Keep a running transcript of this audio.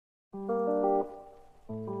Hi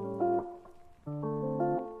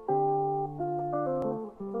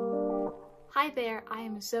there, I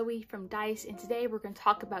am Zoe from DICCE, and today we're going to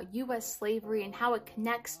talk about U.S. slavery and how it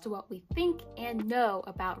connects to what we think and know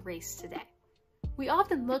about race today. We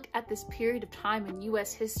often look at this period of time in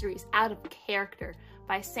U.S. history as out of character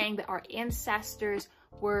by saying that our ancestors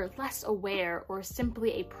were less aware or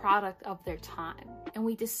simply a product of their time. And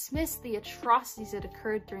we dismiss the atrocities that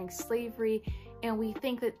occurred during slavery, and we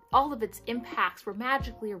think that all of its impacts were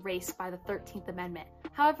magically erased by the 13th Amendment.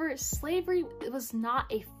 However, slavery was not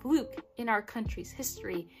a fluke in our country's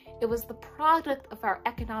history. It was the product of our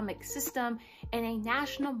economic system and a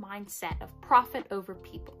national mindset of profit over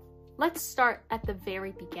people. Let's start at the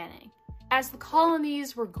very beginning. As the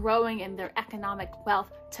colonies were growing in their economic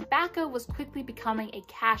wealth, tobacco was quickly becoming a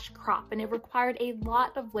cash crop, and it required a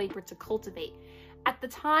lot of labor to cultivate. At the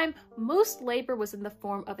time, most labor was in the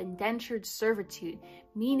form of indentured servitude,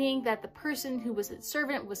 meaning that the person who was a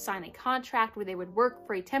servant would sign a contract where they would work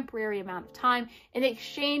for a temporary amount of time in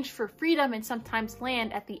exchange for freedom and sometimes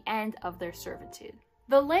land at the end of their servitude.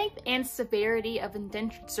 The length and severity of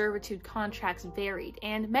indentured servitude contracts varied,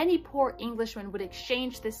 and many poor Englishmen would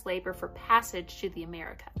exchange this labor for passage to the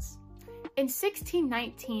Americas. In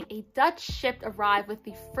 1619, a Dutch ship arrived with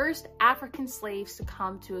the first African slaves to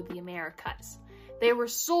come to the Americas. They were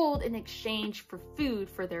sold in exchange for food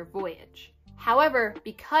for their voyage. However,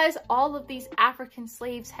 because all of these African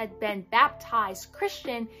slaves had been baptized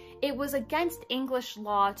Christian, it was against English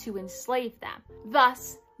law to enslave them.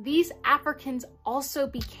 Thus, these Africans also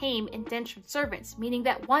became indentured servants, meaning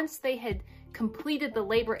that once they had completed the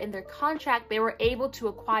labor in their contract, they were able to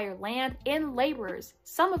acquire land and laborers,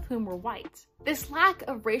 some of whom were white. This lack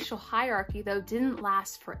of racial hierarchy, though, didn't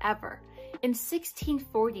last forever. In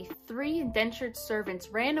 1643, indentured servants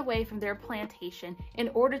ran away from their plantation in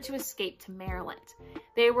order to escape to Maryland.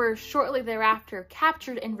 They were shortly thereafter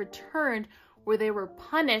captured and returned, where they were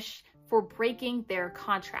punished for breaking their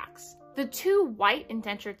contracts. The two white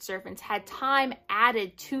indentured servants had time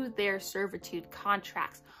added to their servitude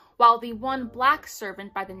contracts, while the one black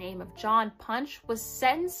servant by the name of John Punch was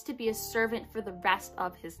sentenced to be a servant for the rest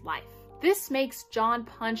of his life. This makes John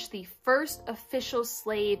Punch the first official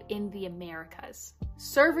slave in the Americas.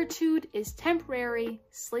 Servitude is temporary,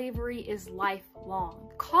 slavery is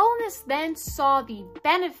lifelong. Colonists then saw the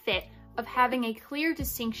benefit of having a clear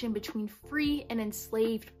distinction between free and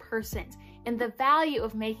enslaved persons, and the value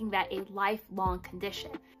of making that a lifelong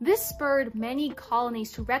condition. This spurred many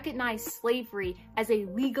colonies to recognize slavery as a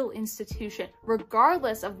legal institution,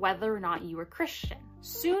 regardless of whether or not you were Christian.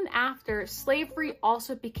 Soon after, slavery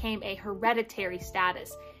also became a hereditary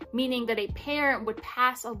status, meaning that a parent would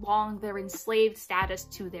pass along their enslaved status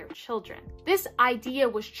to their children. This idea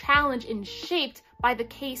was challenged and shaped by the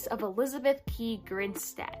case of Elizabeth Key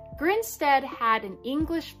Grinstead. Grinstead had an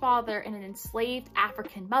English father and an enslaved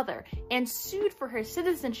African mother, and sued for her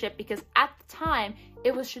citizenship because at the time,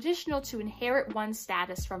 it was traditional to inherit one's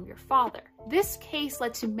status from your father. This case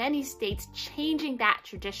led to many states changing that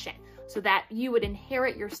tradition, so that you would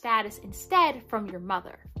inherit your status instead from your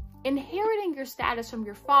mother. Inheriting your status from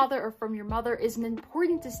your father or from your mother is an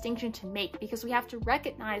important distinction to make because we have to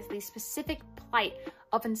recognize the specific plight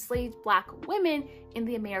of enslaved Black women in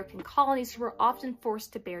the American colonies who were often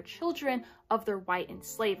forced to bear children of their white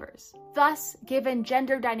enslavers. Thus, given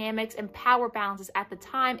gender dynamics and power balances at the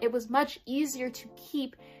time, it was much easier to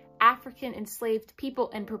keep African enslaved people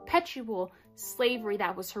in perpetual slavery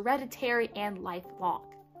that was hereditary and lifelong.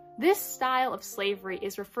 This style of slavery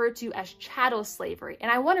is referred to as chattel slavery,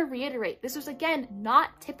 and I want to reiterate, this was again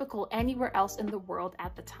not typical anywhere else in the world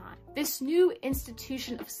at the time. This new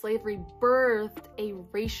institution of slavery birthed a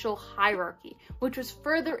racial hierarchy, which was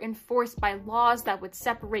further enforced by laws that would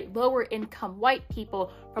separate lower income white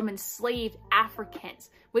people from enslaved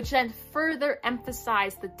Africans, which then further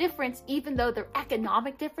emphasized the difference even though their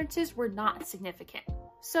economic differences were not significant.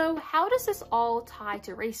 So how does this all tie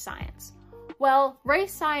to race science? Well,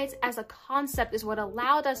 race science as a concept is what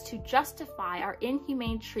allowed us to justify our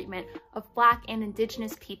inhumane treatment of Black and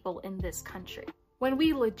Indigenous people in this country. When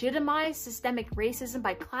we legitimize systemic racism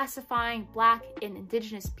by classifying Black and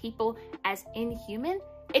Indigenous people as inhuman,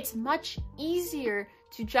 it's much easier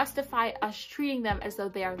to justify us treating them as though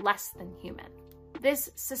they are less than human.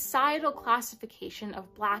 This societal classification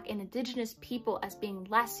of Black and Indigenous people as being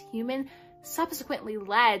less human subsequently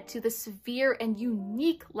led to the severe and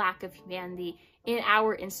unique lack of humanity in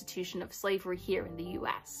our institution of slavery here in the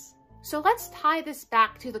US. So let's tie this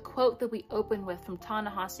back to the quote that we open with from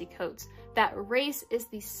Ta-Nehisi Coates, that race is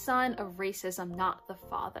the son of racism, not the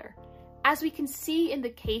father. As we can see in the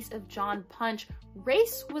case of John Punch,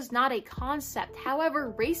 race was not a concept.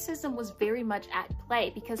 However, racism was very much at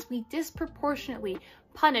play because we disproportionately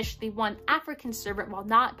punished the one African servant while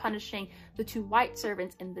not punishing the two white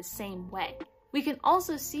servants in the same way. We can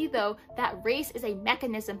also see, though, that race is a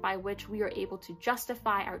mechanism by which we are able to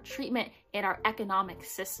justify our treatment in our economic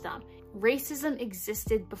system. Racism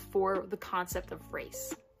existed before the concept of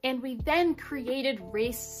race. And we then created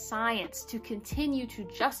race science to continue to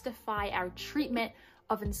justify our treatment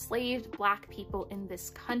of enslaved Black people in this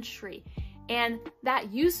country. And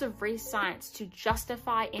that use of race science to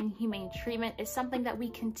justify inhumane treatment is something that we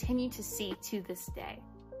continue to see to this day.